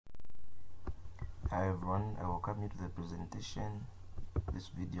Hi everyone, I welcome you to the presentation, this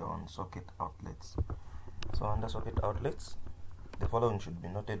video on socket outlets. So under socket outlets, the following should be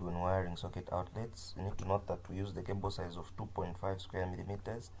noted when wiring socket outlets. You need to note that we use the cable size of 2.5 square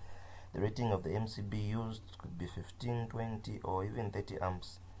millimeters. The rating of the MCB used could be 15, 20 or even 30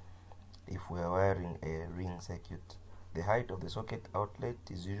 amps if we are wiring a ring circuit. The height of the socket outlet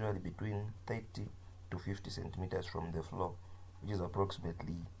is usually between 30 to 50 centimeters from the floor, which is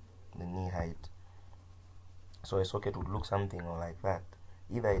approximately the knee height. So a socket would look something like that.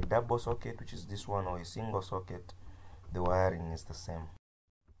 Either a double socket, which is this one, or a single socket. The wiring is the same.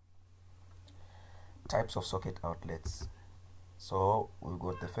 Types of socket outlets. So we've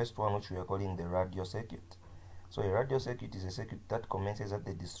got the first one, which we are calling the radio circuit. So a radio circuit is a circuit that commences at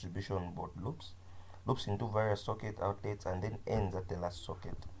the distribution board loops into various socket outlets, and then ends at the last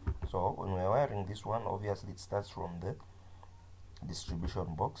socket. So when we're wiring this one, obviously it starts from the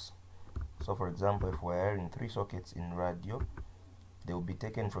distribution box. So for example, if we're wiring 3 sockets in radio, they will be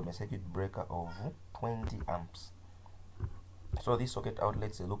taken from a circuit breaker of 20 amps. So these socket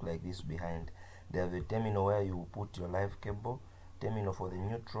outlets, they look like this behind. They have a terminal where you put your live cable, terminal for the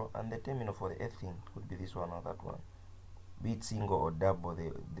neutral, and the terminal for the earthing. Could be this one or that one. Be it single or double,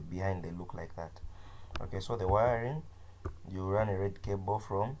 the behind they look like that. Okay, so the wiring, you run a red cable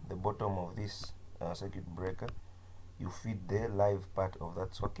from the bottom of this circuit breaker. You feed the live part of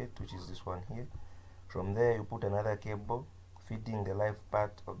that socket, which is this one here. From there you put another cable feeding the live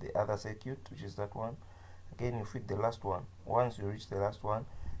part of the other circuit, which is that one. Again you feed the last one. Once you reach the last one,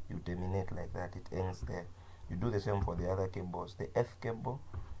 you terminate like that, it ends there. You do the same for the other cables. The F cable,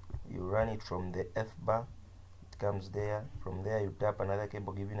 you run it from the F bar, it comes there. From there you tap another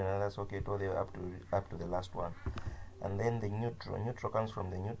cable, giving another socket all the way up to the last one. And then the neutral comes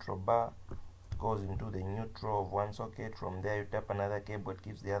from the neutral bar, goes into the neutral of one socket. From there you tap another cable, it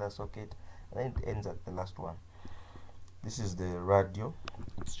gives the other socket, and then it ends at the last one. This is the radio.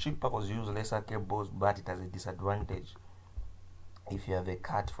 It's cheaper because you use lesser cables, but it has a disadvantage. If you have a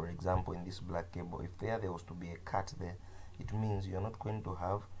cut, for example, in this black cable, if there was to be a cut there, it means you're not going to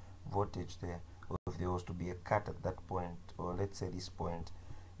have voltage there. Or if there was to be a cut at that point, or let's say this point,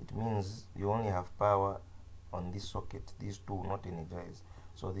 it means you only have power on this socket. These two will not energize.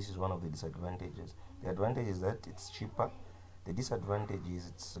 So this is one of the disadvantages. The advantage is that it's cheaper. The disadvantage is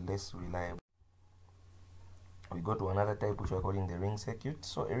it's less reliable. We go to another type, which we are calling the ring circuit.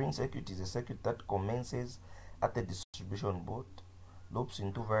 So a ring circuit is a circuit that commences at the distribution board, loops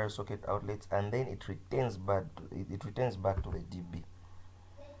into various socket outlets, and then it returns back to the DB.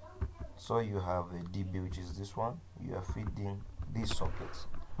 So you have a DB, which is this one. You are feeding these sockets.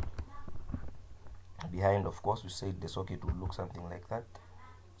 Behind, of course, we said the socket would look something like that.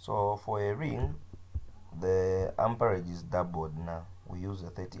 So for a ring, the amperage is doubled now. We use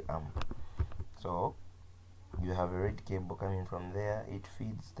a 30 amp. So you have a red cable coming from there. It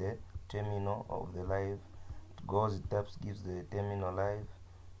feeds the terminal of the live. It goes, it taps, gives the terminal live.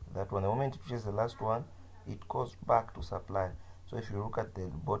 That one, the moment it reaches the last one, it goes back to supply. So if you look at the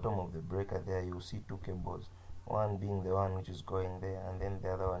bottom of the breaker there, you'll see 2 cables. One being the one which is going there, and then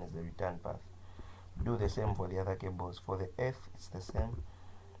the other one is the return path. Do the same for the other cables. For the F, it's the same.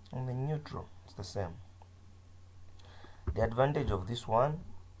 And the neutral, it's the same. The advantage of this one,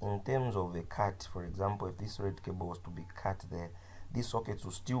 in terms of the cut, for example, if this red cable was to be cut there, these sockets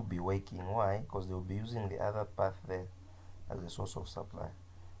will still be working. Why? Because they will be using the other path there as a source of supply.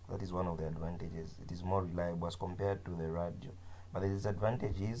 That is one of the advantages. It is more reliable as compared to the radio. But the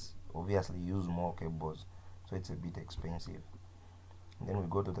disadvantage is, obviously, you use more cables, so it's a bit expensive. And then we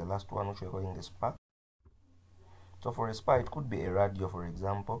go to the last one, which we're calling the SPA. So for a SPA, it could be a radio, for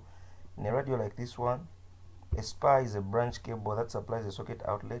example. In a radio like this one, a SPA is a branch cable that supplies a socket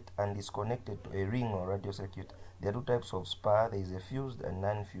outlet and is connected to a ring or radio circuit. There are 2 types of SPA. There is a fused and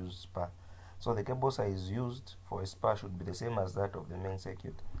non-fused SPA. So the cable size used for a SPA should be the same as that of the main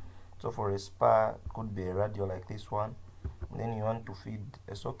circuit. So for a SPA, it could be a radio like this one. And then you want to feed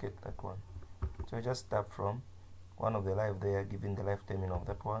a socket, that one. So you just tap from one of the live there, giving the live terminal of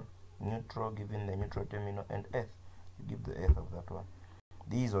that one, neutral, giving the neutral terminal, and earth, you give the earth of that one.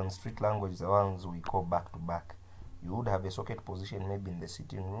 These on street language, the ones we call back to back. You would have a socket position maybe in the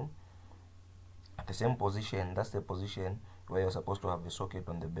sitting room. At the same position, that's the position where you're supposed to have the socket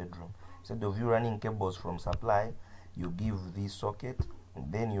on the bedroom. Instead of you running cables from supply, you give this socket.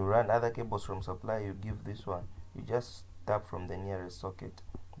 Then you run other cables from supply, you give this one. You just tap from the nearest socket,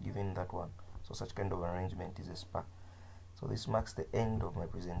 giving that one. So such kind of arrangement is a SPA. So this marks the end of my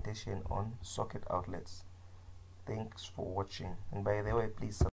presentation on socket outlets. Thanks for watching, and by the way, please